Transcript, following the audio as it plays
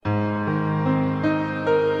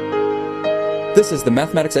This is the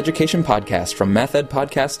Mathematics Education Podcast from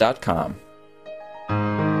mathedpodcast.com.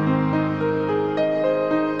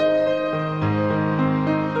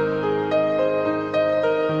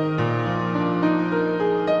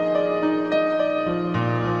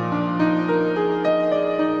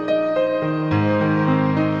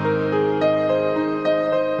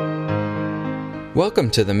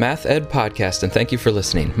 Welcome to the Math Ed Podcast, and thank you for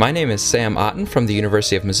listening. My name is Sam Otten from the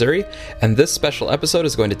University of Missouri, and this special episode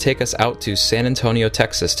is going to take us out to San Antonio,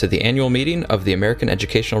 Texas, to the annual meeting of the American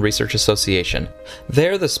Educational Research Association.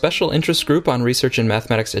 There, the Special Interest Group on Research in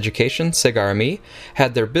Mathematics Education, SIGRME,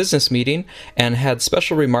 had their business meeting and had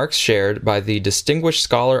special remarks shared by the Distinguished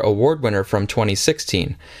Scholar Award winner from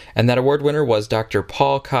 2016. And that award winner was Dr.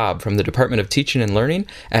 Paul Cobb from the Department of Teaching and Learning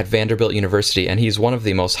at Vanderbilt University, and he's one of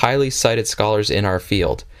the most highly cited scholars in our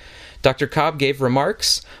field. Dr. Cobb gave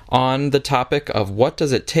remarks on the topic of what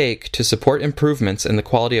does it take to support improvements in the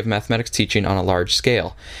quality of mathematics teaching on a large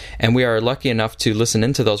scale. And we are lucky enough to listen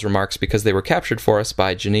into those remarks because they were captured for us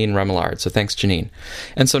by Janine Remillard. So thanks, Janine.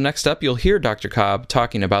 And so next up, you'll hear Dr. Cobb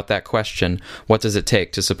talking about that question, what does it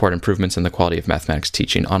take to support improvements in the quality of mathematics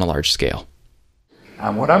teaching on a large scale?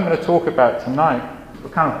 And what I'm going to talk about tonight, a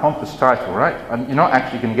kind of pompous title, right? And you're not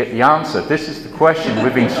actually going to get the answer. This is the question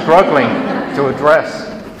we've been struggling to address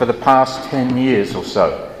for the past 10 years or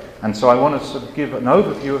so. And so I want to sort of give an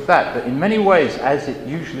overview of that. But in many ways, as it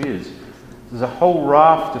usually is, there's a whole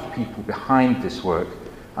raft of people behind this work,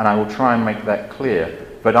 and I will try and make that clear.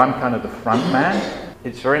 But I'm kind of the front man.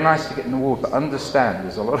 It's very nice to get an award, but understand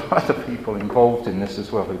there's a lot of other people involved in this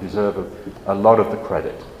as well who deserve a lot of the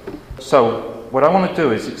credit. So what I want to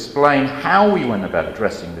do is explain how we went about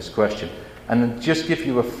addressing this question, and then just give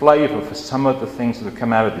you a flavour for some of the things that have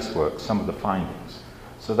come out of this work, some of the findings.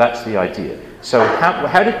 So that's the idea. So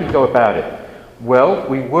how did we go about it? Well,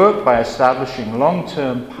 we worked by establishing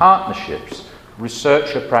long-term partnerships,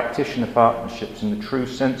 researcher-practitioner partnerships in the true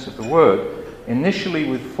sense of the word, initially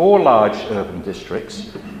with 4 large urban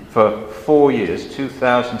districts for 4 years,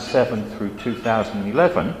 2007 through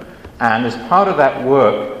 2011, and as part of that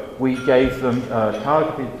work, we gave them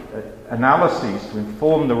targeted analyses to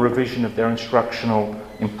inform the revision of their instructional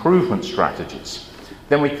improvement strategies.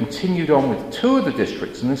 Then we continued on with 2 of the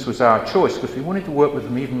districts, and this was our choice because we wanted to work with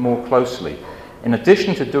them even more closely. In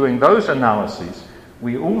addition to doing those analyses,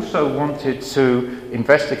 we also wanted to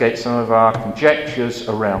investigate some of our conjectures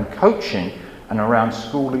around coaching and around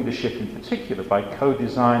school leadership in particular by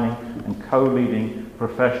co-designing and co-leading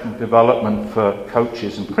professional development for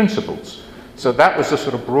coaches and principals. So that was a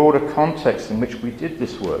sort of broader context in which we did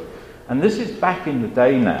this work. And this is back in the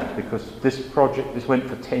day now, because this went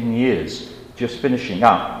for 10 years, just finishing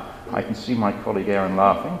up. I can see my colleague Aaron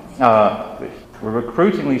laughing. We're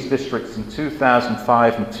recruiting these districts in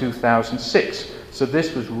 2005 and 2006. So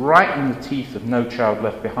this was right in the teeth of No Child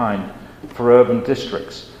Left Behind for urban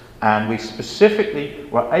districts. And we specifically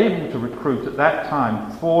were able to recruit at that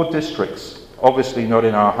time 4 districts, obviously not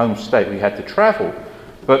in our home state, we had to travel.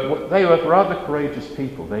 But they were rather courageous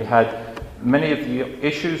people. They had many of the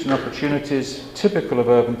issues and opportunities typical of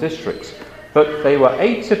urban districts, but they were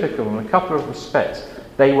atypical in a couple of respects.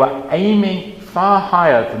 They were aiming far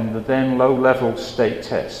higher than the then low-level state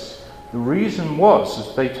tests. The reason was,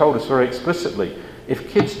 as they told us very explicitly,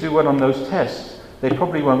 if kids do well on those tests, they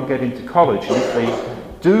probably won't get into college, and if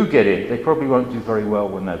they do get in, they probably won't do very well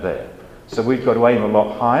when they're there. So we've got to aim a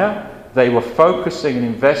lot higher. They were focusing and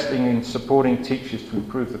investing in supporting teachers to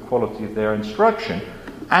improve the quality of their instruction.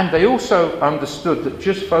 And they also understood that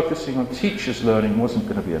just focusing on teachers' learning wasn't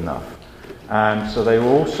going to be enough. And so they were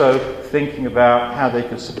also thinking about how they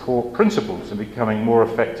could support principals in becoming more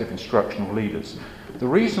effective instructional leaders. The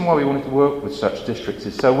reason why we wanted to work with such districts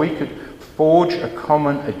is so we could forge a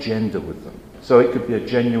common agenda with them. So it could be a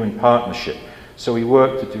genuine partnership. So we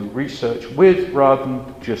worked to do research with rather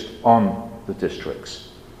than just on the districts.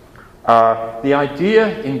 The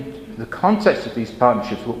idea in the context of these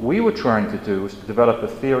partnerships, what we were trying to do was to develop a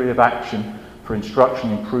theory of action for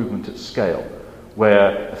instruction improvement at scale,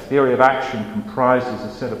 where a theory of action comprises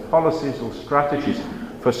a set of policies or strategies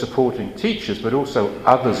for supporting teachers, but also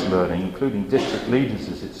others learning, including district leaders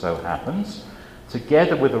as it so happens,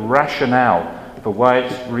 together with a rationale for why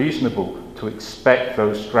it's reasonable to expect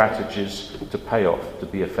those strategies to pay off, to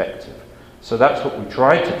be effective. So that's what we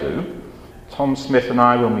tried to do. Tom Smith and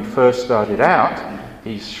I, when we first started out,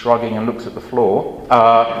 he's shrugging and looks at the floor,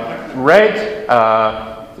 read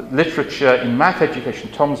literature in math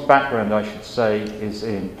education. Tom's background, I should say, is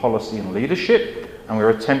in policy and leadership, and we're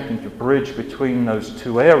attempting to bridge between those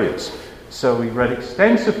 2 areas. So we read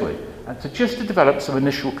extensively, and to develop some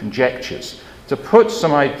initial conjectures, to put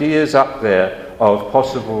some ideas up there of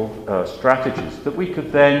possible strategies that we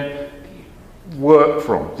could then work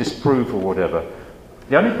from, disprove or whatever.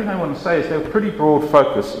 The only thing I want to say is they were pretty broad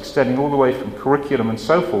focus, extending all the way from curriculum and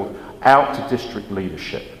so forth out to district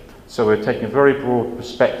leadership. So we're taking a very broad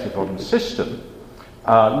perspective on the system.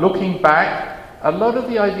 Looking back, a lot of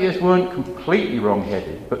the ideas weren't completely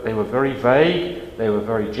wrong-headed, but they were very vague, they were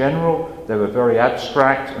very general, they were very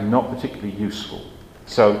abstract and not particularly useful.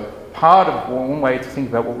 So part of one way to think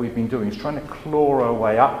about what we've been doing is trying to claw our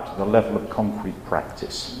way up to the level of concrete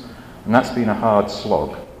practice. And that's been a hard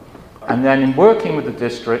slog. And then in working with the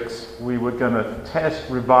districts, we were going to test,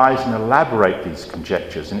 revise and elaborate these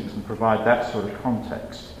conjectures, and it can provide that sort of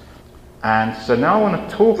context. And so now I want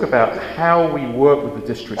to talk about how we work with the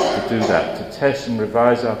districts to do that, to test and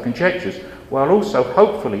revise our conjectures, while also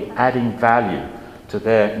hopefully adding value to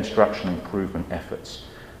their instruction improvement efforts.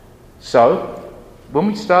 So, when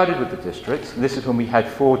we started with the districts, and this is when we had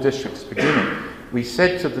 4 districts beginning, we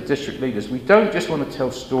said to the district leaders, we don't just want to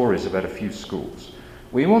tell stories about a few schools.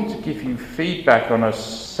 We want to give you feedback on a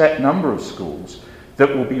set number of schools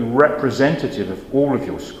that will be representative of all of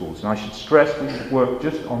your schools. And I should stress we work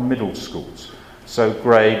just on middle schools. So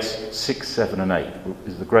grades 6, 7 and 8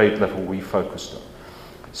 is the grade level we focused on.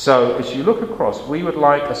 So as you look across, we would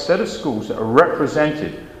like a set of schools that are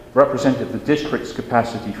represented the district's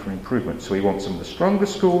capacity for improvement. So we want some of the stronger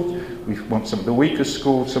schools, we want some of the weaker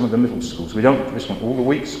schools, some of the middle schools. We don't just want all the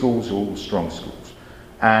weak schools or all the strong schools.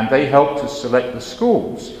 And they helped us select the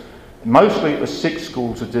schools. Mostly it was 6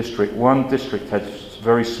 schools a district. One district had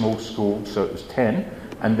very small schools, so it was 10.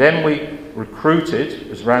 And then we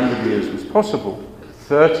recruited, as randomly as was possible,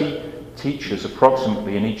 30 teachers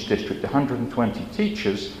approximately in each district, 120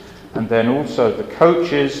 teachers, and then also the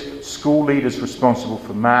coaches, school leaders responsible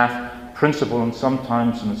for math, principal and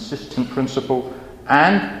sometimes an assistant principal,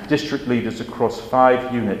 and district leaders across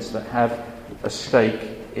 5 units that have a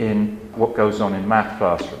stake in what goes on in math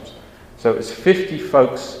classrooms. So it's 50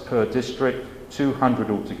 folks per district, 200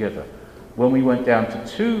 altogether. When we went down to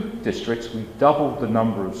 2 districts, we doubled the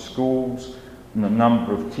number of schools and the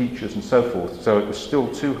number of teachers and so forth. So it was still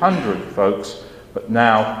 200 folks, but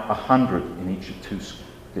now 100 in each of 2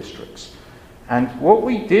 districts. And what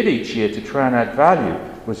we did each year to try and add value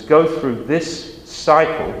was go through this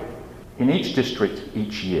cycle in each district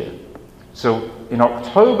each year. So in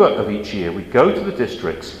October of each year, we go to the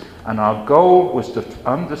districts, and our goal was to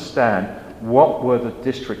understand what were the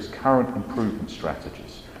district's current improvement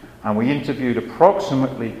strategies. And we interviewed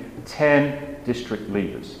approximately 10 district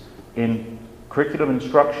leaders in curriculum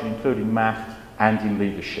instruction, including math and in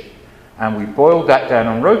leadership. And we boiled that down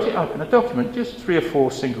and wrote it up in a document, just 3 or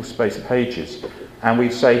 4 single-spaced pages. And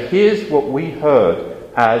we say, here's what we heard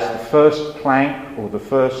as the first plank or the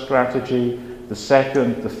first strategy, the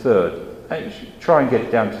second, the third. Try and get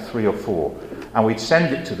it down to 3 or 4. And we'd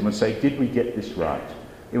send it to them and say, did we get this right?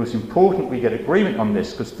 It was important we get agreement on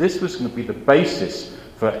this, because this was going to be the basis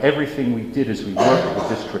for everything we did as we worked with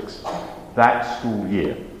the districts that school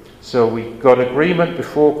year. So we got agreement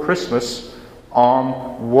before Christmas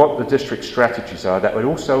on what the district strategies are. That would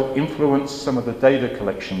also influence some of the data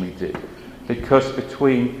collection we did, because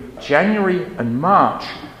between January and March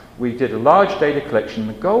we did a large data collection,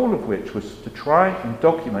 the goal of which was to try and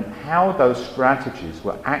document how those strategies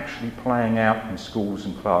were actually playing out in schools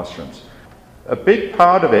and classrooms. A big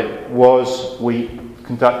part of it was we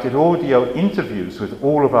conducted audio interviews with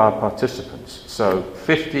all of our participants. So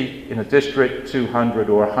 50 in a district, 200,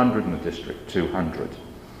 or 100 in a district, 200.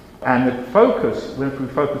 And the focus, when we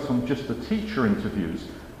focus on just the teacher interviews,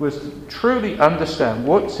 was to truly understand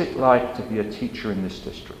what's it like to be a teacher in this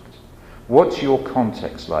district. What's your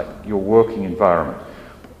context like, your working environment?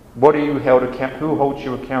 What are you held who holds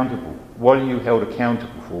you accountable? What are you held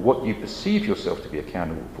accountable for? What do you perceive yourself to be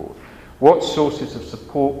accountable for? What sources of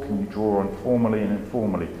support can you draw on formally and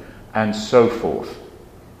informally, and so forth.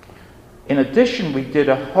 In addition, we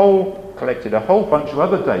collected a whole bunch of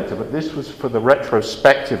other data, but this was for the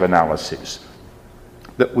retrospective analysis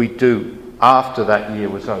that we do after that year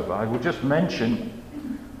was over. I will just mention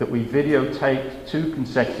that we videotaped 2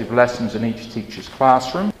 consecutive lessons in each teacher's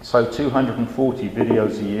classroom, so 240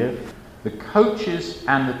 videos a year. The coaches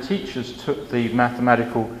and the teachers took the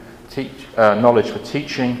mathematical knowledge for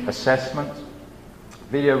teaching assessment,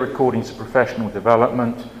 video recordings of professional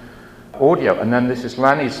development, audio, and then this is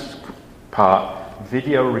Lanny's part,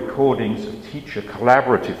 video recordings of teacher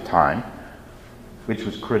collaborative time, which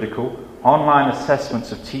was critical, online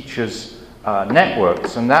assessments of teachers'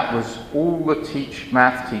 networks, and that was all the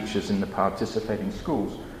math teachers in the participating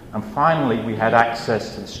schools. And finally, we had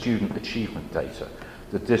access to the student achievement data.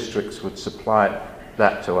 The districts would supply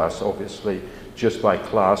that to us, obviously, just by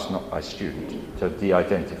class, not by student, so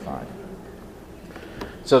de-identified.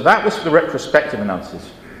 So that was for the retrospective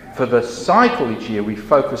analysis. For the cycle each year, we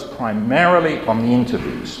focused primarily on the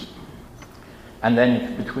interviews. And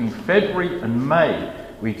then between February and May,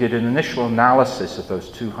 we did an initial analysis of those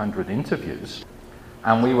 200 interviews.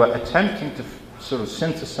 And we were attempting to sort of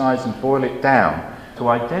synthesize and boil it down to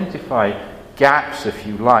identify gaps, if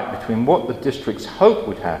you like, between what the districts hoped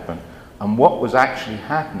would happen and what was actually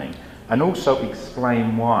happening, and also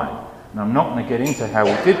explain why. And I'm not going to get into how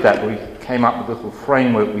we did that, but we came up with a little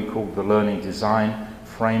framework we called the Learning Design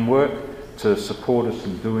Framework to support us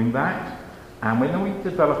in doing that. And when we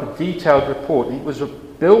developed a detailed report, it was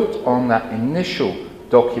built on that initial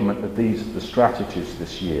document of these are the strategies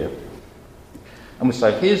this year. And we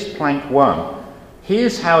say, here's plank 1.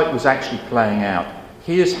 Here's how it was actually playing out.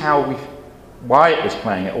 Here's why it was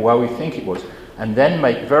playing out, or why we think it was. And then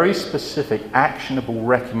make very specific, actionable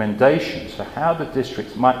recommendations for how the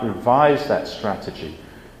districts might revise that strategy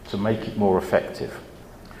to make it more effective.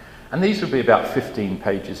 And these would be about 15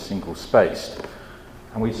 pages single-spaced.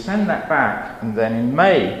 And we'd send that back, and then in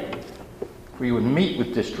May, we would meet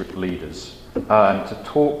with district leaders to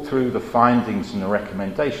talk through the findings and the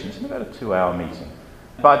recommendations in about a 2-hour meeting.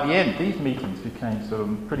 By the end, these meetings became sort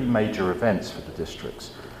of pretty major events for the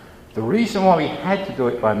districts. The reason why we had to do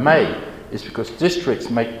it by May is because districts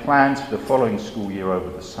make plans for the following school year over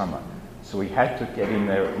the summer. So we had to get in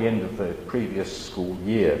there at the end of the previous school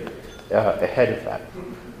year ahead of that.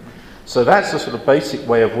 So that's the sort of basic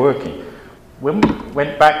way of working. When we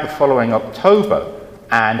went back the following October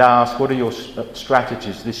and asked, what are your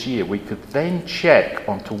strategies this year, we could then check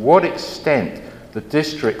on to what extent the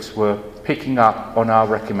districts were picking up on our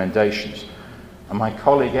recommendations. And my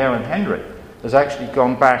colleague Aaron Hendrick has actually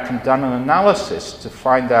gone back and done an analysis to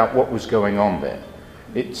find out what was going on there.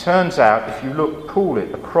 It turns out, if you pool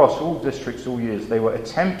it across all districts all years, they were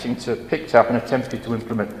picked up and attempted to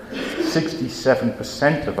implement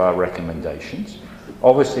 67% of our recommendations.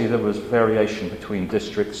 Obviously, there was variation between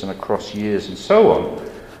districts and across years and so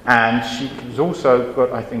on. And she has also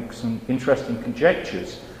got, I think, some interesting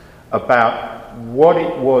conjectures about what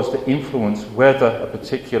it was that influenced whether a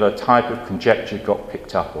particular type of conjecture got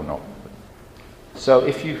picked up or not. So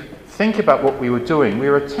if you think about what we were doing, we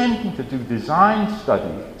were attempting to do design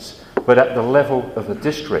studies, but at the level of the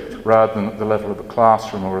district rather than at the level of a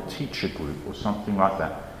classroom or a teacher group or something like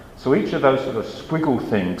that. So each of those sort of squiggle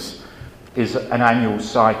things is an annual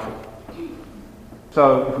cycle.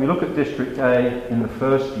 So if we look at District A in the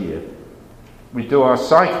first year, we do our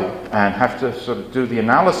cycle and have to sort of do the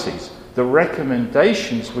analyses. The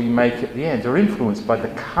recommendations we make at the end are influenced by the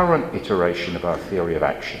current iteration of our theory of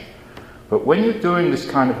action. But when you're doing this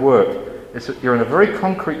kind of work, you're in a very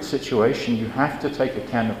concrete situation. You have to take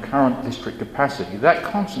account of current district capacity. That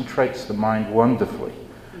concentrates the mind wonderfully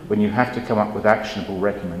when you have to come up with actionable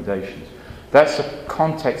recommendations. That's a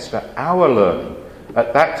context for our learning.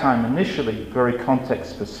 At that time, initially, very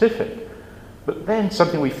context-specific. But then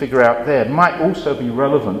something we figure out there might also be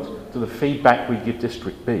relevant to the feedback we give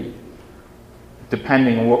District B,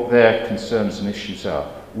 depending on what their concerns and issues are.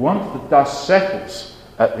 Once the dust settles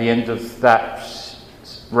at the end of that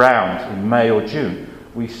round in May or June,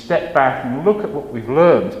 we step back and look at what we've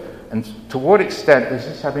learned and to what extent does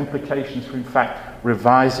this have implications for, in fact,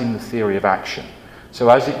 revising the theory of action. So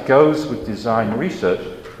as it goes with design research,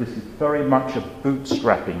 this is very much a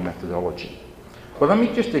bootstrapping methodology. Well, let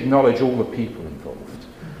me just acknowledge all the people involved.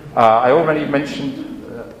 I already mentioned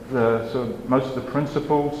most of the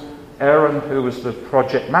principals, Aaron, who was the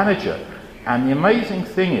project manager. And the amazing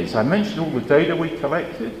thing is, I mentioned all the data we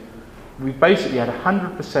collected. We basically had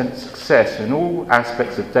 100% success in all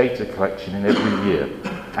aspects of data collection in every year.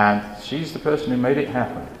 And she's the person who made it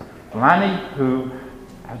happen. Lanny, who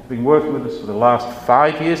has been working with us for the last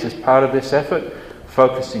 5 years as part of this effort,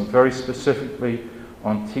 focusing very specifically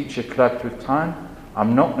on teacher collaborative time.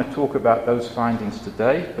 I'm not going to talk about those findings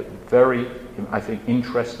today, but very, I think,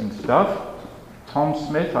 interesting stuff. Tom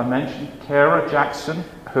Smith, I mentioned. Kara Jackson,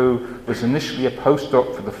 who was initially a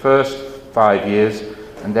postdoc for the first 5 years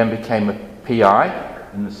and then became a PI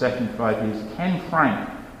in the second 5 years. Ken Frank,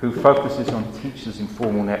 who focuses on teachers'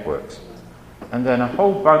 informal networks. And then a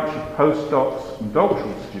whole bunch of postdocs and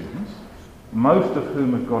doctoral students, most of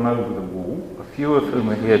whom have gone over the wall, a few of whom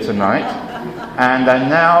are here tonight, and are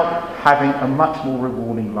now having a much more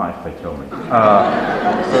rewarding life, they tell me.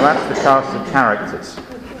 So that's the cast of characters.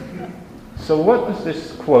 So what does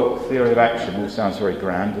this, quote, theory of action, all sounds very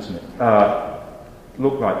grand, doesn't it,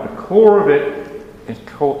 look like? The core of it is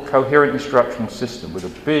called coherent instructional system, with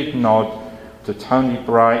a big nod to Tony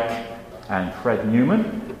Bright and Fred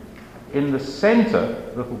Newman. In the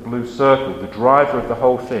center, the little blue circle, the driver of the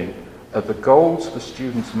whole thing, are the goals for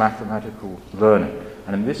students' mathematical learning.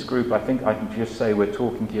 And in this group, I think I can just say we're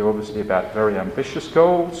talking here obviously about very ambitious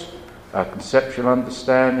goals, conceptual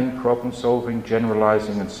understanding, problem solving,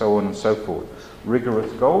 generalizing, and so on and so forth.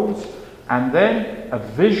 Rigorous goals, and then a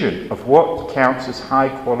vision of what counts as high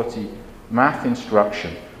quality math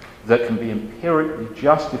instruction that can be empirically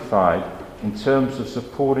justified in terms of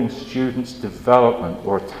supporting students' development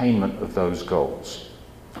or attainment of those goals.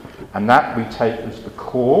 And that we take as the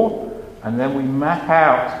core, and then we map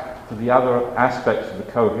out to the other aspects of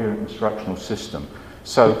the coherent instructional system.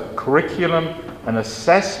 So curriculum and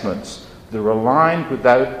assessments that are aligned with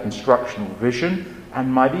that instructional vision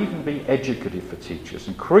and might even be educative for teachers.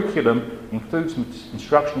 And curriculum includes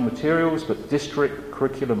instructional materials, but district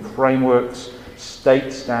curriculum frameworks,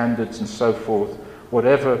 state standards and so forth,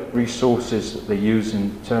 whatever resources that they use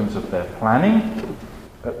in terms of their planning.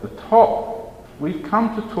 At the top, we've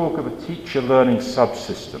come to talk of a teacher learning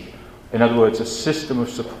subsystem. In other words, a system of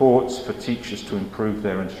supports for teachers to improve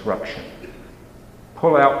their instruction.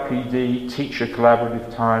 Pull-out PD, teacher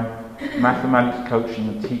collaborative time, mathematics coaching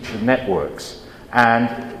and teacher networks.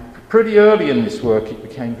 And pretty early in this work, it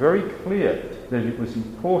became very clear that it was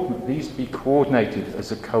important that these be coordinated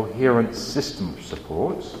as a coherent system of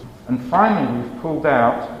supports. And finally, we've pulled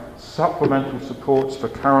out supplemental supports for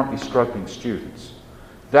currently struggling students.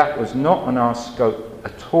 That was not on our scope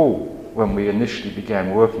at all when we initially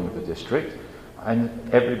began working with the district. And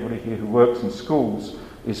everybody here who works in schools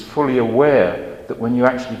is fully aware that when you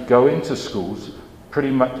actually go into schools, pretty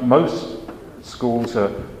much most schools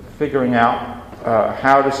are figuring out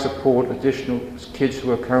how to support additional kids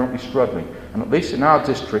who are currently struggling. And at least in our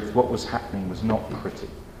district, what was happening was not pretty.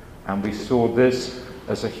 And we saw this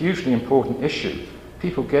as a hugely important issue.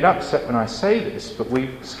 People get upset when I say this, but we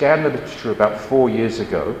scanned the literature about 4 years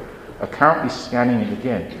ago, are currently scanning it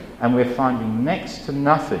again, and we're finding next to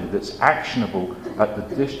nothing that's actionable at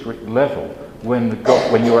the district level when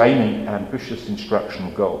you're aiming at ambitious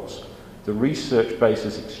instructional goals. The research base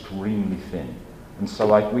is extremely thin. And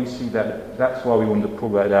so we see that's why we wanted to pull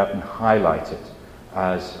that out and highlight it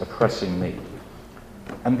as a pressing need.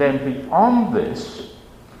 And then beyond this,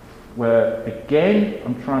 where again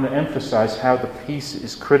I'm trying to emphasize how the piece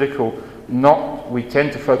is critical, we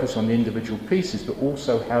tend to focus on the individual pieces, but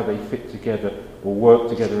also how they fit together or work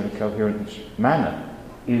together in a coherent manner,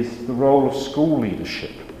 is the role of school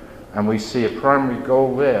leadership. And we see a primary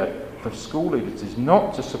goal there for school leaders is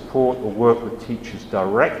not to support or work with teachers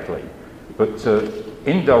directly, but to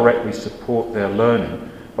indirectly support their learning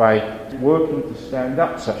by working to stand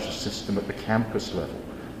up such a system at the campus level,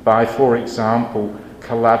 by, for example,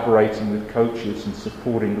 collaborating with coaches and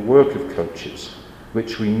supporting the work of coaches,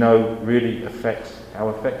 which we know really affects how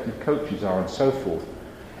effective coaches are and so forth.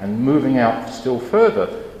 And moving out still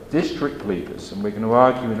further, district leaders, and we're going to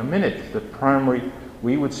argue in a minute that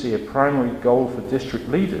we would see a primary goal for district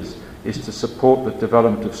leaders is to support the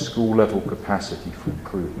development of school-level capacity for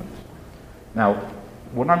improvement. Now,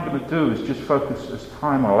 what I'm going to do is just focus, as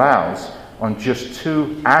time allows, on just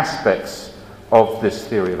two aspects of this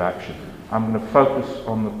theory of action. I'm going to focus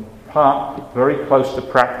on the part very close to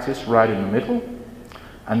practice, right in the middle,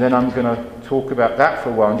 and then I'm going to talk about that for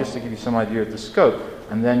a while, just to give you some idea of the scope,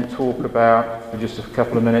 and then talk about, for just a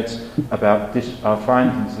couple of minutes, about our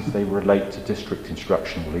findings as they relate to district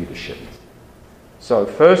instructional leadership. So,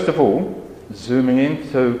 first of all, zooming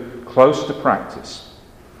into close to practice.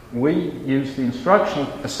 We use the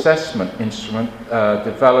instructional assessment instrument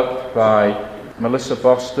developed by Melissa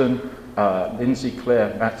Boston, Lindsay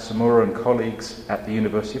Clare Matsumura and colleagues at the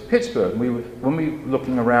University of Pittsburgh. When we were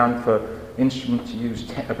looking around for instrument to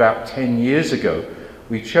use about 10 years ago,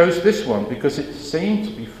 we chose this one because it seemed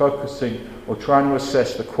to be focusing or trying to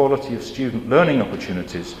assess the quality of student learning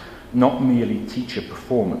opportunities, not merely teacher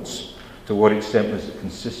performance. To what extent was it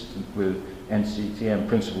consistent with NCTM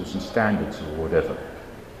principles and standards or whatever.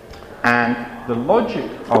 And the logic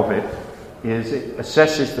of it is it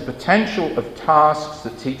assesses the potential of tasks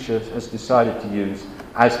that teachers has decided to use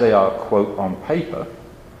as they are, quote, on paper,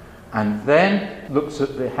 and then looks at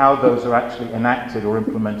how those are actually enacted or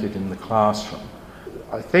implemented in the classroom.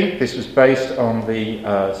 I think this was based on the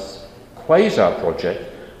Quasar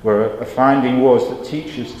project, where a finding was that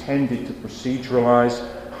teachers tended to proceduralize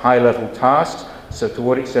high-level tasks. So to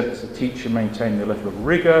what extent does the teacher maintain the level of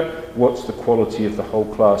rigor? What's the quality of the whole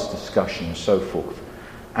class discussion and so forth?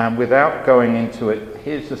 And without going into it,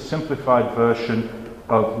 here's a simplified version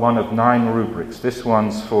of one of 9 rubrics. This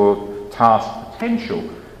one's for task potential,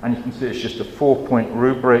 and you can see it's just a 4-point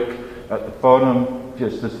rubric. At the bottom,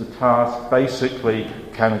 just as the task, basically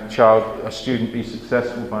can a student be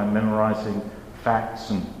successful by memorizing facts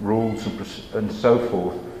and rules and so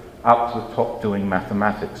forth, up to the top doing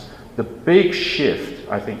mathematics. The big shift,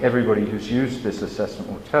 I think everybody who's used this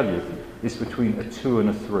assessment will tell you, is between a 2 and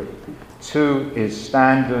a 3. 2 is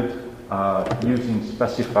standard, using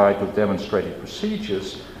specified or demonstrated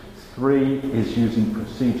procedures. 3 is using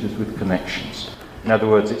procedures with connections. In other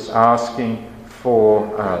words, it's asking for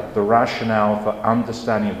the rationale for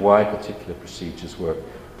understanding of why particular procedures work.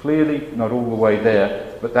 Clearly, not all the way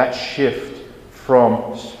there, but that shift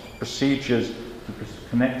from procedures to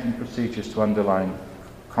connecting procedures to underlying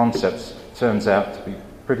concepts turns out to be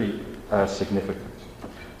pretty significant.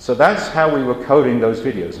 So that's how we were coding those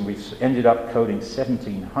videos, and we've ended up coding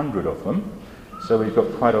 1,700 of them. So we've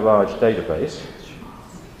got quite a large database.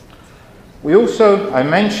 We also, I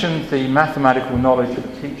mentioned the mathematical knowledge of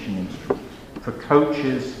a teaching instrument for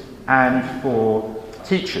coaches and for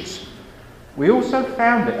teachers. We also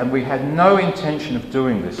found it, and we had no intention of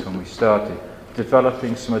doing this when we started,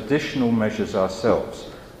 developing some additional measures ourselves.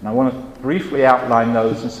 And I want to briefly outline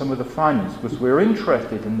those and some of the findings, because we're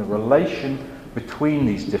interested in the relation between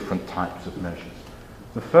these different types of measures.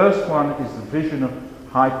 The first one is the vision of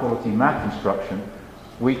high-quality math instruction.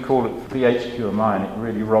 We call it VHQMI, and it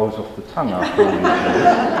really rolls off the tongue after all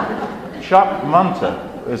these years. Chuck Munter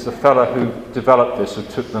is the fellow who developed this and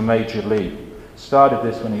took the major lead. Started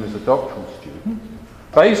this when he was a doctoral student.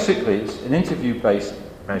 Basically, it's an interview-based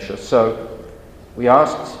measure. So we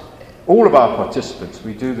asked all of our participants,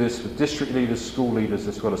 we do this with district leaders, school leaders,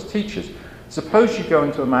 as well as teachers. Suppose you go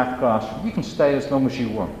into a math classroom, you can stay as long as you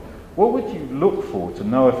want. What would you look for to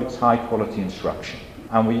know if it's high-quality instruction?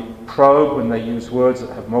 And we probe when they use words that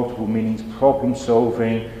have multiple meanings, problem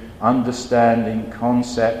solving, understanding,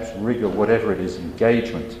 concepts, rigor, whatever it is,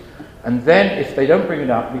 engagement. And then if they don't bring it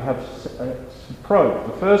up, we have some probe.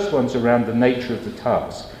 The first one's around the nature of the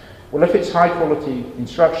task. Well, if it's high-quality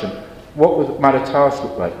instruction, what might a task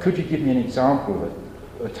look like? Could you give me an example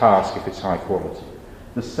of a task if it's high quality?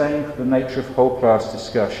 The same for the nature of whole class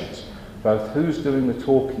discussions, both who's doing the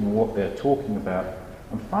talking and what they're talking about.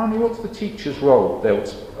 And finally, what's the teacher's role?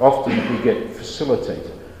 Often we get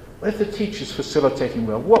facilitator. Well, if the teacher's facilitating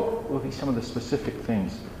well, what will be some of the specific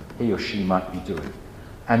things he or she might be doing?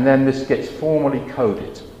 And then this gets formally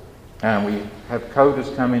coded. And we have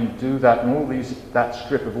coders come in, do that, and that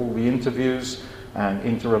strip of all the interviews, and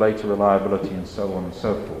interrelator reliability, and so on and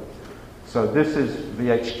so forth. So this is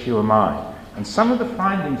VHQMI. And some of the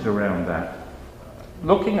findings around that,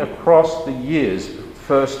 looking across the years,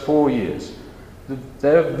 first 4 years,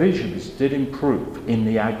 their visions did improve in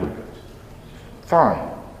the aggregate.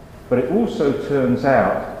 Fine. But it also turns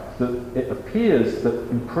out that it appears that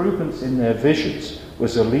improvements in their visions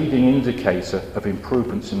was a leading indicator of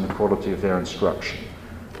improvements in the quality of their instruction.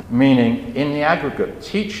 Meaning, in the aggregate,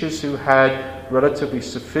 teachers who had relatively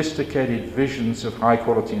sophisticated visions of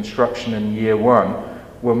high-quality instruction in year 1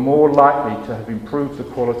 were more likely to have improved the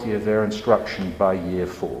quality of their instruction by year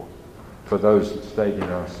 4, for those that stayed in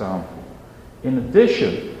our sample. In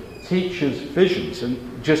addition, teachers' visions,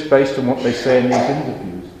 and just based on what they say in these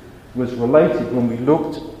interviews, was related when we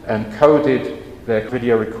looked and coded their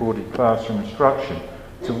video-recorded classroom instruction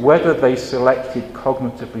to whether they selected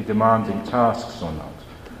cognitively demanding tasks or not.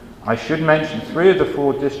 I should mention 3 of the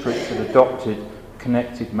 4 districts had adopted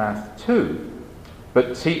Connected Math 2,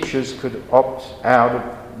 but teachers could opt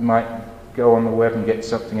out, might go on the web and get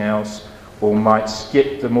something else, or might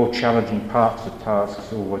skip the more challenging parts of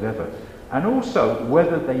tasks or whatever. And also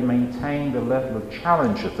whether they maintain the level of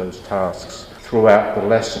challenge of those tasks throughout the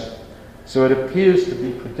lesson. So it appears to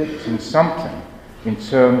be predicting something in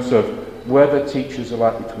terms of whether teachers are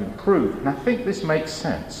likely to improve. And I think this makes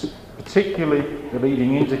sense, particularly the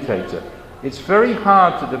leading indicator. It's very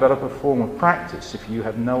hard to develop a form of practice if you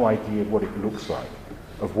have no idea what it looks like,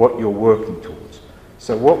 of what you're working towards.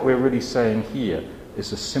 So what we're really saying here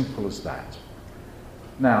is as simple as that.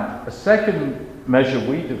 Now, a second measure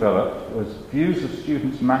we developed was Views of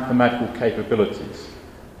Students' Mathematical Capabilities,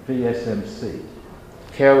 VSMC.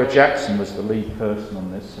 Kara Jackson was the lead person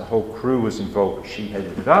on this. The whole crew was involved, but she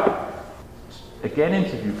headed it up. Again,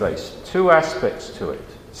 interview-based. 2 aspects to it.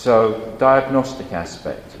 So, diagnostic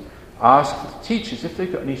aspect. Ask the teachers if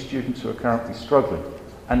they've got any students who are currently struggling.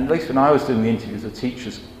 And at least when I was doing the interviews, the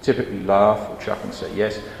teachers typically laugh or chuckle and say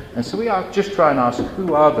yes. And so we are just try and ask,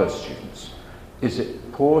 who are those students? Is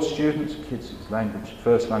it poor students, kids whose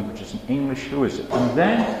first language isn't English? Who is it? And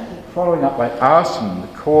then following up by asking them,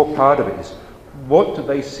 the core part of it is, what do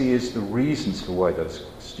they see as the reasons for why those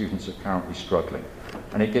students are currently struggling?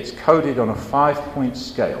 And it gets coded on a 5-point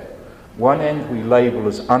scale. One end we label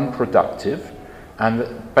as unproductive, and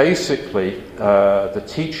that basically the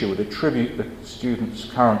teacher would attribute the student's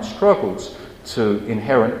current struggles to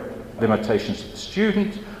inherent limitations of the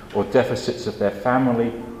student or deficits of their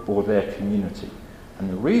family or their community. And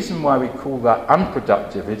the reason why we call that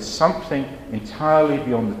unproductive is something entirely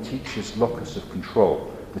beyond the teacher's locus of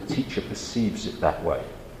control. The teacher perceives it that way.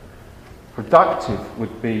 Productive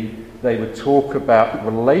would be, they would talk about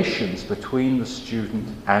relations between the student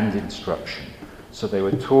and instruction. So they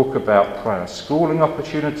would talk about prior schooling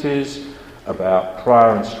opportunities, about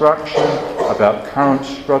prior instruction, about current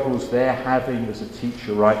struggles they're having as a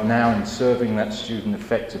teacher right now in serving that student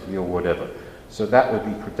effectively or whatever. So that would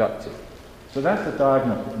be productive. So that's the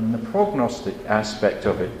diagnostic. And the prognostic aspect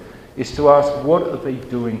of it is to ask, what are they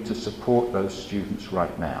doing to support those students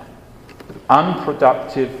right now? The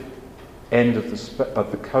unproductive end of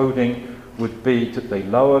the coding would be that they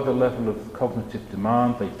lower the level of cognitive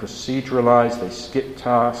demand, they proceduralize, they skip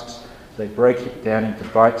tasks, they break it down into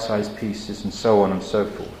bite-sized pieces, and so on and so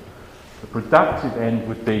forth. The productive end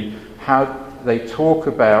would be how they talk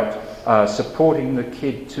about supporting the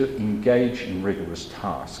kid to engage in rigorous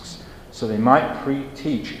tasks. So they might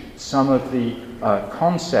pre-teach some of the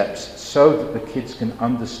concepts so that the kids can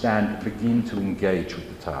understand, begin to engage with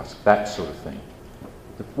the task, that sort of thing.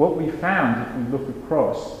 What we found, if we look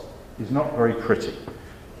across, is not very pretty.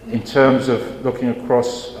 In terms of looking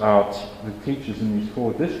across the teachers in these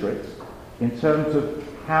 4 districts, in terms of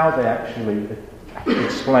how they actually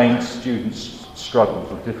explain students'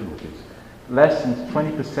 struggles or difficulties. Less than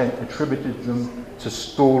 20% attributed them to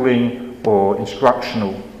stalling or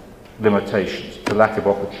instructional limitations, to lack of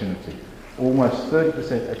opportunity. Almost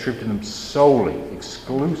 30% attributed them solely,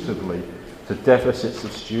 exclusively, to deficits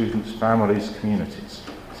of students, families, communities.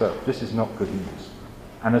 So this is not good news.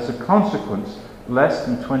 And as a consequence, less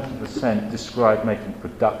than 20% describe making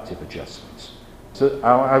productive adjustments. So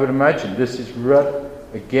I would imagine this is,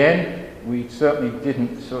 again, we certainly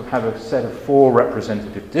didn't sort of have a set of 4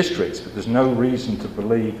 representative districts, but there's no reason to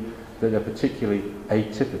believe that they're particularly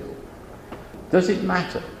atypical. Does it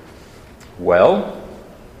matter? Well,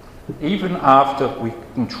 even after we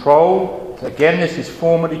control, again this is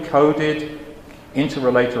formally coded,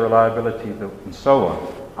 interrelator reliability and so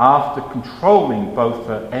on, after controlling both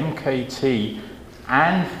for MKT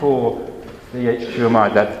and for the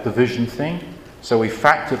HQMI, that division thing, so we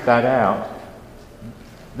factored that out,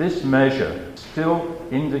 this measure still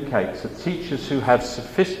indicates that teachers who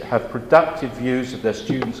have productive views of their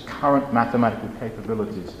students' current mathematical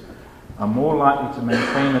capabilities are more likely to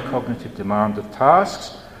maintain the cognitive demand of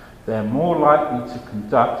tasks, they're more likely to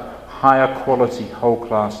conduct higher quality whole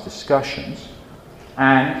class discussions,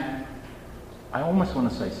 and I almost want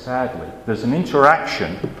to say sadly, there's an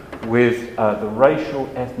interaction with the racial,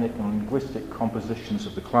 ethnic and linguistic compositions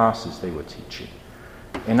of the classes they were teaching.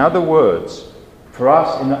 In other words, for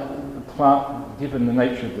us, given the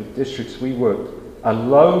nature of the districts we worked, a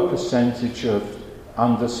low percentage of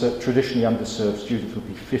traditionally underserved students would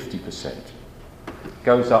be 50%. It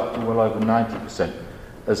goes up to well over 90%.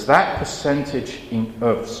 As that percentage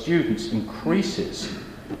of students increases,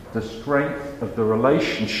 the strength of the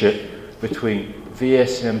relationship between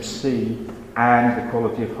VSMC and the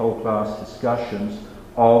quality of whole class discussions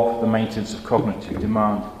of the maintenance of cognitive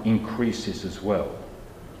demand increases as well.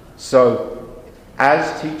 So,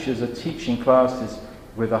 as teachers are teaching classes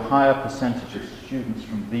with a higher percentage of students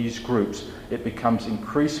from these groups, it becomes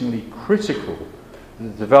increasingly critical. The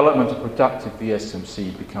development of productive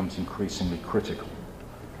VSMC becomes increasingly critical.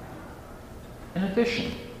 In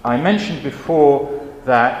addition, I mentioned before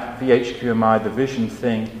that VHQMI, the vision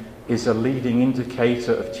thing, is a leading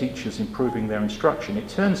indicator of teachers improving their instruction. It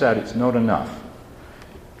turns out it's not enough.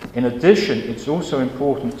 In addition, it's also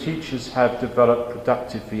important teachers have developed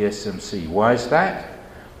productive VSMC. Why is that?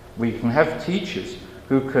 We can have teachers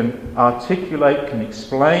who can articulate, can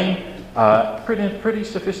explain in a pretty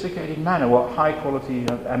sophisticated manner what high quality,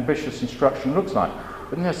 ambitious instruction looks like.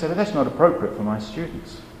 But then they say, that's not appropriate for my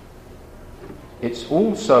students. It's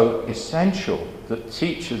also essential that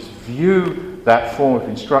teachers view that form of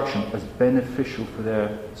instruction as beneficial for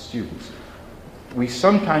their students. We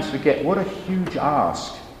sometimes forget what a huge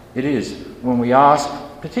ask it is when we ask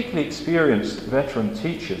particularly experienced veteran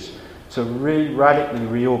teachers to really radically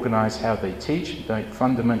reorganize how they teach and make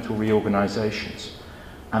fundamental reorganizations.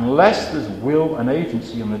 Unless there's will and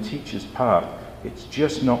agency on the teacher's part, it's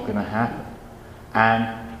just not going to happen.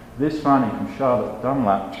 And this finding from Charlotte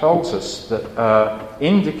Dunlap tells us that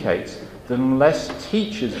indicates that unless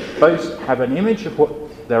teachers both have an image of what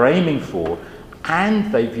they're aiming for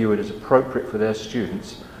and they view it as appropriate for their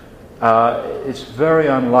students, it's very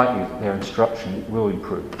unlikely that their instruction will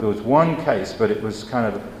improve. There was one case, but it was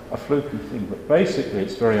kind of a fluky thing, but basically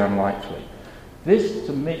it's very unlikely. This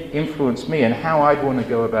to me influenced me and how I'd want to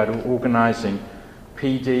go about organising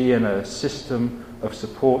PD and a system of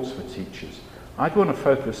supports for teachers. I'd want to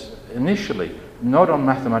focus initially not on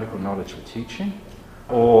mathematical knowledge for teaching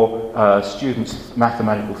or students'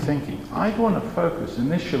 mathematical thinking. I'd want to focus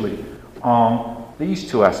initially on these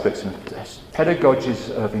two aspects: pedagogies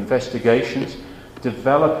of investigations,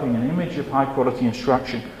 developing an image of high-quality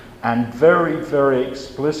instruction, and very, very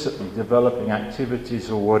explicitly developing activities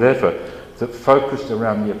or whatever that focused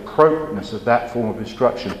around the appropriateness of that form of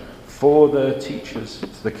instruction for the teachers,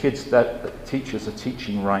 the kids that the teachers are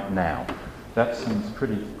teaching right now. That seems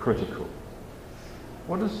pretty critical.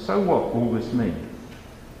 What does all this mean?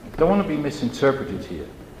 I don't want to be misinterpreted here.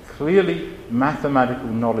 Clearly, mathematical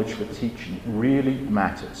knowledge for teaching really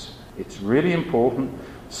matters. It's really important.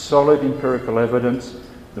 Solid empirical evidence.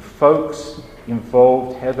 The folks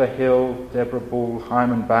involved, Heather Hill, Deborah Ball,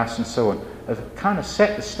 Hyman Bass, and so on, have kind of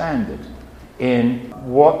set the standard in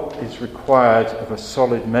what is required of a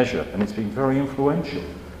solid measure, and it's been very influential.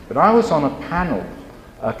 But I was on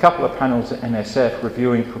a couple of panels at NSF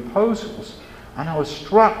reviewing proposals, and I was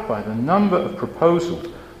struck by the number of proposals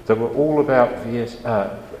that were all about too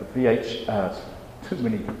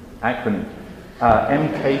many acronyms,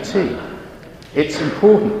 MKT. It's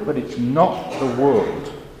important, but it's not the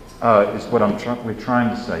world, is what we're trying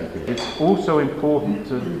to say here. It's also important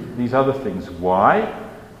to these other things. Why?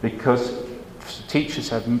 Because teachers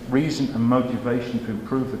have reason and motivation to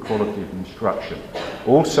improve the quality of instruction.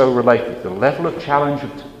 Also related to the level of challenge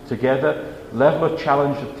together, level of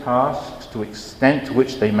challenge of tasks, to extent to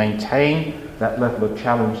which they maintain that level of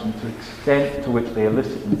challenge, and to extent to which they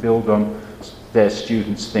elicit and build on their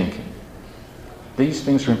students' thinking. These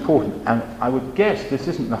things are important, and I would guess this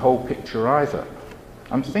isn't the whole picture either.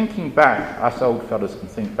 I'm thinking back, us old fellas can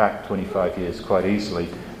think back 25 years quite easily,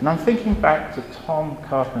 and I'm thinking back to Tom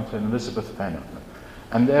Carpenter and Elizabeth Fenner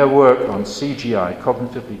and their work on CGI,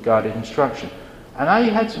 cognitively guided instruction. And I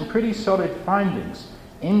had some pretty solid findings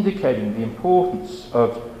indicating the importance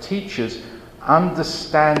of teachers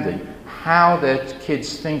understanding how their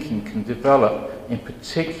kids' thinking can develop in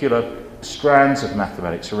particular strands of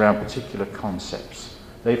mathematics around particular concepts.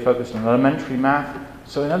 They focus on elementary math.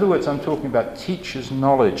 So in other words, I'm talking about teachers'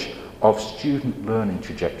 knowledge of student learning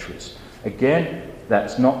trajectories. Again,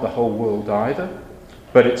 that's not the whole world either,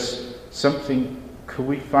 but it's something. Could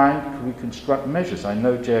we construct measures? I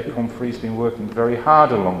know J.R. Comfrey's been working very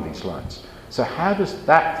hard along these lines. So how does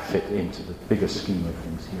that fit into the bigger scheme of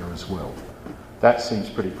things here as well? That seems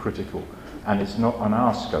pretty critical, and it's not on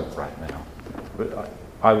our scope right now. But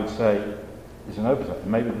I would say there's an oversight.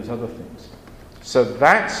 Maybe there's other things. So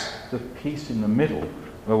that's the piece in the middle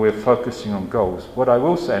where we're focusing on goals. What I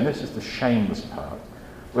will say, and this is the shameless part,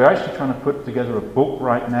 we're actually trying to put together a book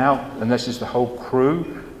right now, and this is the whole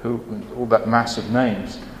crew, all that mass of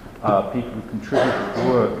names, people who contributed to the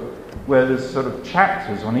work, where there's sort of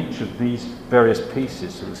chapters on each of these various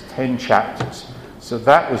pieces. So there's 10 chapters. So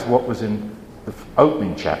that was what was in the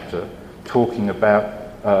opening chapter, talking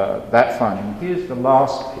about that finding. Here's the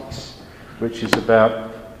last piece, which is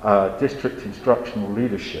about district instructional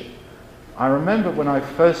leadership. I remember when I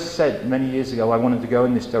first said many years ago I wanted to go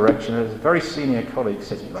in this direction, a very senior colleague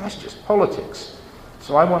said, well, that's just politics.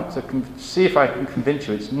 So I want to see if I can convince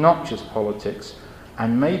you it's not just politics,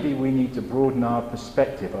 and maybe we need to broaden our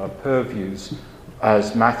perspective, our purviews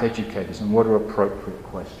as math educators, and what are appropriate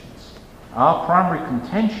questions. Our primary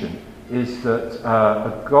contention is that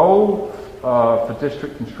a goal for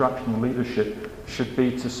district instructional leadership should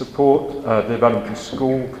be to support the development of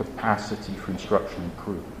school capacity for instructional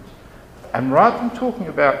improvement. And rather than talking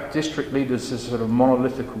about district leaders as a sort of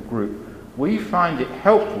monolithical group, we find it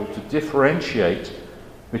helpful to differentiate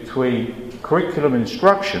between curriculum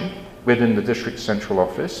instruction within the district central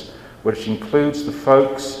office, which includes the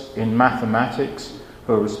folks in mathematics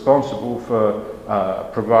who are responsible for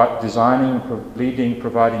designing,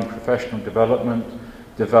 providing professional development,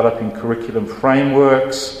 developing curriculum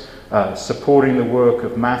frameworks, supporting the work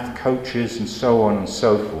of math coaches, and so on and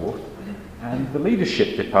so forth, and the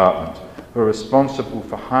leadership department, who are responsible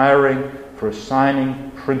for hiring, for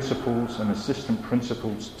assigning principals and assistant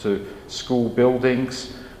principals to school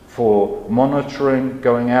buildings, for monitoring,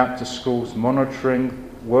 going out to schools, monitoring,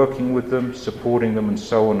 working with them, supporting them, and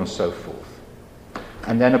so on and so forth.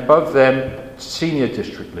 And then above them, senior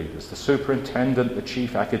district leaders, the superintendent, the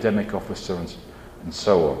chief academic officer, and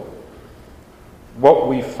so on. What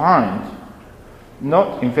we find,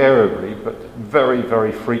 not invariably, but very,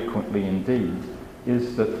 very frequently indeed,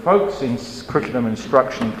 is that folks in curriculum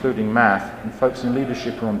instruction, including math, and folks in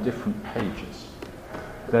leadership are on different pages.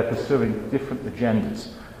 They're pursuing different agendas.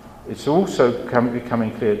 it's also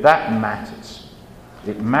becoming clear that matters.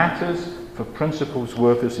 It matters for principals,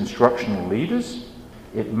 workers, instructional leaders.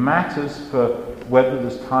 It matters for whether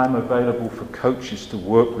there's time available for coaches to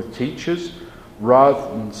work with teachers rather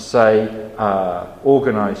than, say,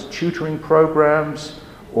 organise tutoring programs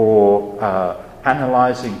or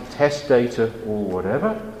analysing test data or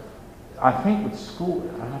whatever. I think with school,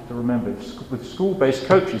 I have to remember, with school-based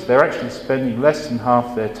coaches, they're actually spending less than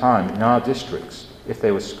half their time in our districts, if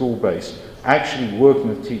they were school-based, actually working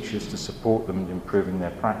with teachers to support them in improving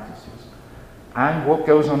their practices. And what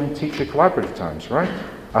goes on in teacher collaborative times, right?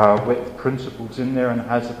 With the principals in there and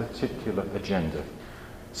has a particular agenda.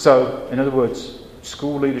 So, in other words,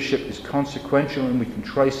 school leadership is consequential and we can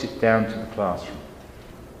trace it down to the classroom.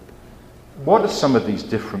 What are some of these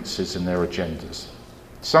differences in their agendas?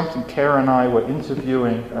 Something Kara and I were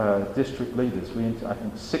interviewing district leaders. I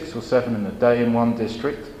think 6 or 7 in a day in one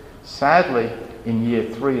district. Sadly, in year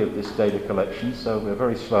 3 of this data collection, so we're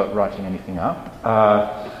very slow at writing anything up.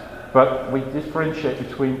 But we differentiate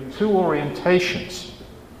between 2 orientations.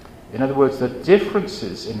 In other words, the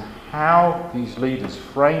differences in how these leaders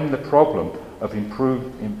frame the problem of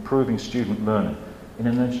improving student learning. In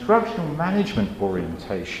an instructional management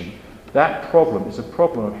orientation, that problem is a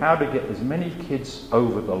problem of how to get as many kids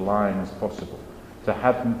over the line as possible, to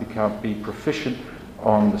have them be proficient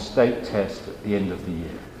on the state test at the end of the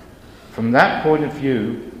year. From that point of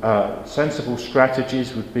view, sensible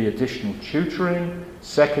strategies would be additional tutoring,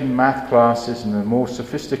 second math classes, and a more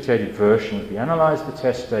sophisticated version would be analyse the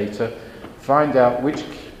test data, find out which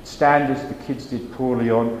standards the kids did poorly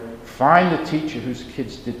on, find the teacher whose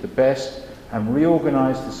kids did the best, and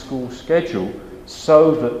reorganise the school schedule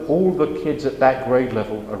so that all the kids at that grade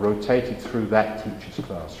level are rotated through that teacher's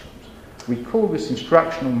classrooms. We call this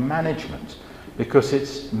instructional management because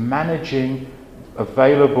it's managing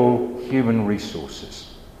available human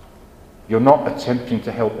resources. You're not attempting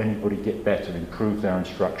to help anybody get better, improve their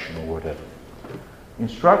instruction or whatever.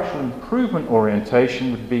 Instructional improvement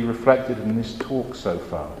orientation would be reflected in this talk so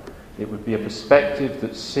far. It would be a perspective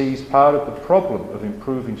that sees part of the problem of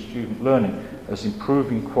improving student learning as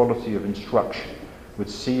improving quality of instruction. Would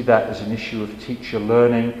see that as an issue of teacher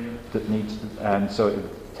learning that needs to, and so it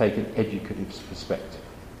would take an educative perspective.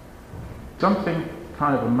 Something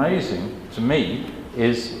kind of amazing to me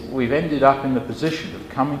is we've ended up in the position of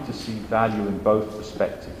coming to see value in both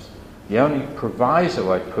perspectives. The only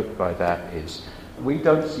proviso I put by that is we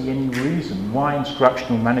don't see any reason why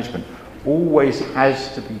instructional management always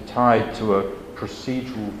has to be tied to a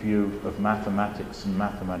procedural view of mathematics and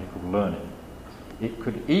mathematical learning. It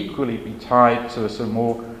could equally be tied to a sort of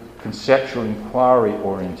more conceptual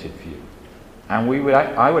inquiry-oriented view. And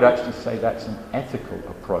I would actually say that's an ethical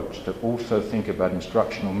approach to also think about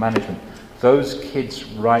instructional management. Those kids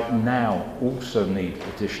right now also need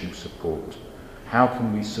additional support. How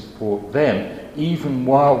can we support them even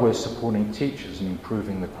while we're supporting teachers and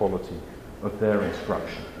improving the quality of their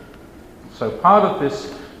instruction? So part of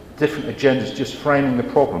this different agenda is just framing the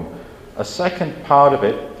problem. A second part of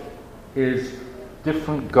it is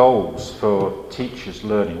different goals for teachers'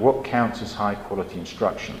 learning. What counts as high quality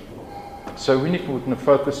instruction? So we're going to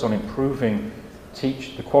focus on improving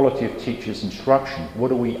the quality of teachers' instruction.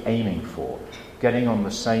 What are we aiming for? Getting on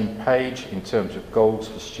the same page in terms of goals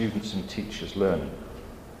for students and teachers' learning.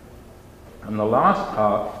 And the last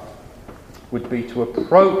part would be to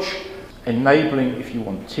approach enabling, if you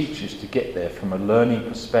want, teachers to get there from a learning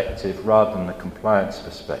perspective rather than a compliance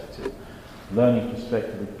perspective. Learning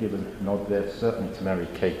perspective would give a nod there, certainly to Mary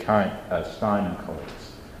Kay Stein and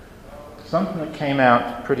colleagues. Something that came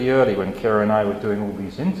out pretty early when Kara and I were doing all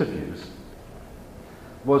these interviews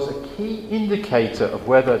was a key indicator of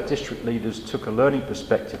whether district leaders took a learning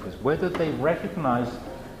perspective was whether they recognised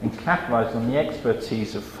and capitalised on the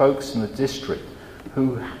expertise of folks in the district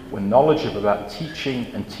who were knowledgeable about teaching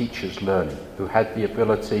and teachers' learning, who had the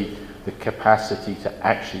ability, the capacity to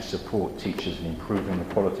actually support teachers in improving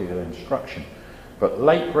the quality of their instruction. But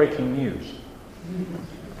late-breaking news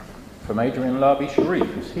from Adrian Labi-Sharif,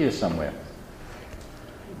 who's here somewhere.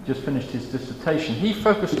 Just finished his dissertation. He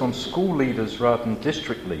focused on school leaders rather than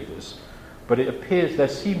district leaders, but it appears there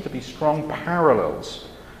seem to be strong parallels.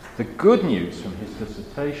 The good news from his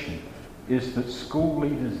dissertation is that school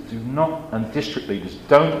leaders do not, and district leaders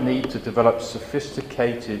don't need to develop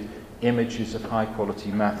sophisticated images of high-quality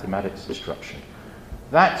mathematics instruction.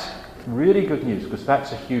 That's really good news because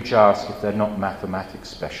that's a huge ask if they're not mathematics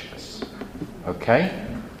specialists. Okay?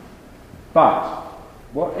 But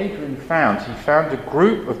what Adrian found, he found a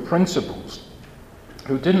group of principals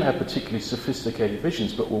who didn't have particularly sophisticated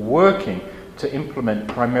visions but were working to implement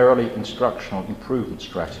primarily instructional improvement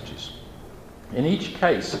strategies. In each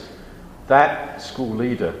case, that school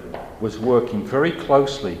leader was working very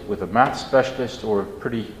closely with a math specialist or a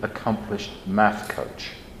pretty accomplished math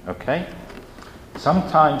coach. Okay?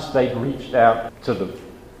 Sometimes they'd reached out to the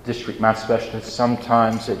district math specialist,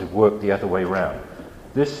 sometimes it had worked the other way around.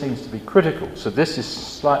 This seems to be critical, so this is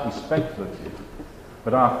slightly speculative.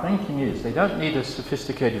 But our thinking is they don't need a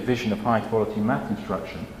sophisticated vision of high-quality math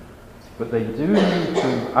instruction, but they do need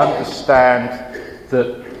to understand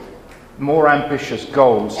that more ambitious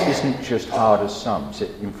goals isn't just hard as sums.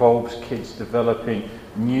 It involves kids developing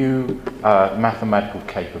new mathematical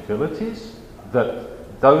capabilities,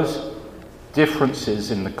 that those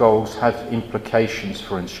differences in the goals have implications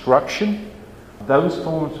for instruction. Those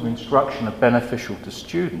forms of instruction are beneficial to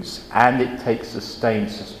students, and it takes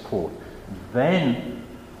sustained support. Then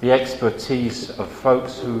the expertise of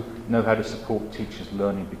folks who know how to support teachers'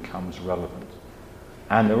 learning becomes relevant.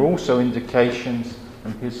 And there are also indications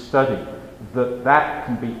from his study that that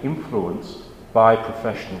can be influenced by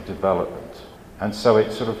professional development. And so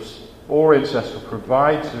it sort of orients us or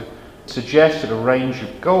provides suggested a range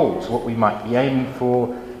of goals, what we might be aiming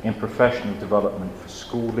for in professional development for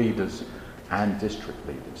school leaders and district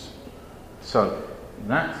leaders. So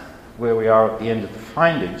that's where we are at the end of the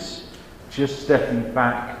findings. Just stepping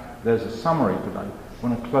back, there's a summary, but I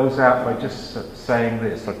want to close out by just saying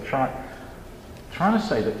this. I'm trying to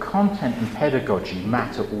say that content and pedagogy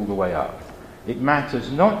matter all the way up. It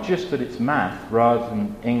matters not just that it's math rather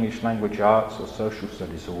than English language arts or social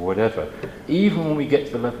studies or whatever. Even when we get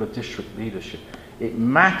to the level of district leadership, it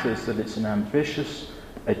matters that it's an ambitious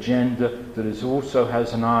agenda that also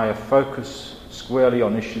has an eye of focus squarely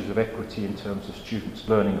on issues of equity in terms of students'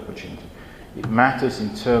 learning opportunity. It matters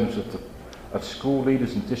in terms of school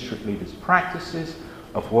leaders and district leaders' practices,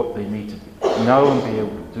 of what they need to know and be able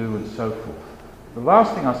to do and so forth. The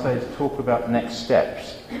last thing I'll say is talk about next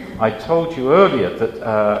steps. I told you earlier that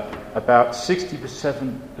about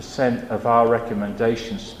 67% of our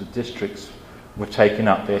recommendations to the districts were taken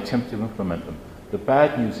up. They attempted to implement them. The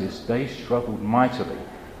bad news is they struggled mightily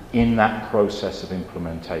in that process of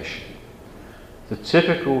implementation. The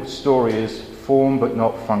typical story is form but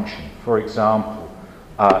not function. For example,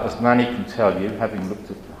 as Manny can tell you,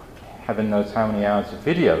 having knows how many hours of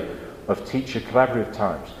video of teacher collaborative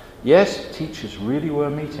times, yes, teachers really were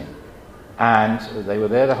meeting, and they were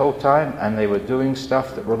there the whole time, and they were doing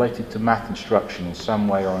stuff that related to math instruction in some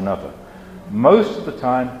way or another. Most of the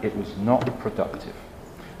time, it was not productive.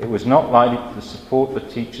 It was not likely to support the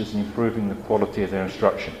teachers in improving the quality of their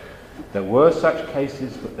instruction. There were such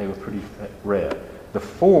cases, but they were pretty rare. The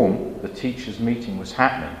form, the teachers' meeting, was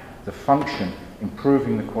happening. The function,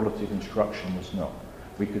 improving the quality of instruction, was not.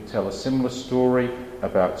 We could tell a similar story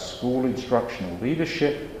about school instructional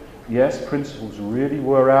leadership. Yes, principals really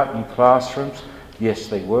were out in classrooms. Yes,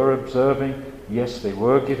 they were observing. Yes, they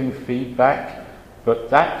were giving feedback.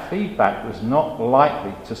 But that feedback was not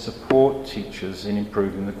likely to support teachers in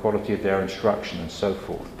improving the quality of their instruction and so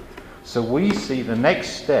forth. So we see the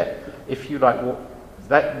next step, if you like,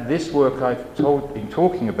 this work I've been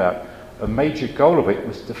talking about, a major goal of it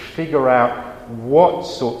was to figure out what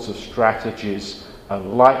sorts of strategies are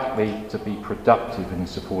likely to be productive in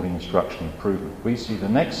supporting instruction improvement. We see the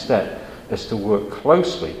next step is to work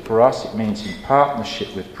closely. For us, it means in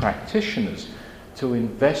partnership with practitioners to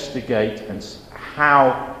investigate and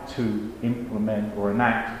how to implement or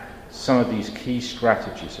enact some of these key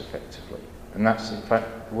strategies effectively. And that's, in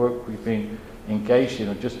fact, the work we've been engaged in,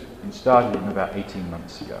 or just been started in about 18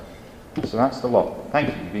 months ago. So that's the lot. Thank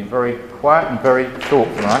you. You've been very quiet and very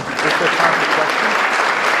thoughtful. Right? Is there time for questions?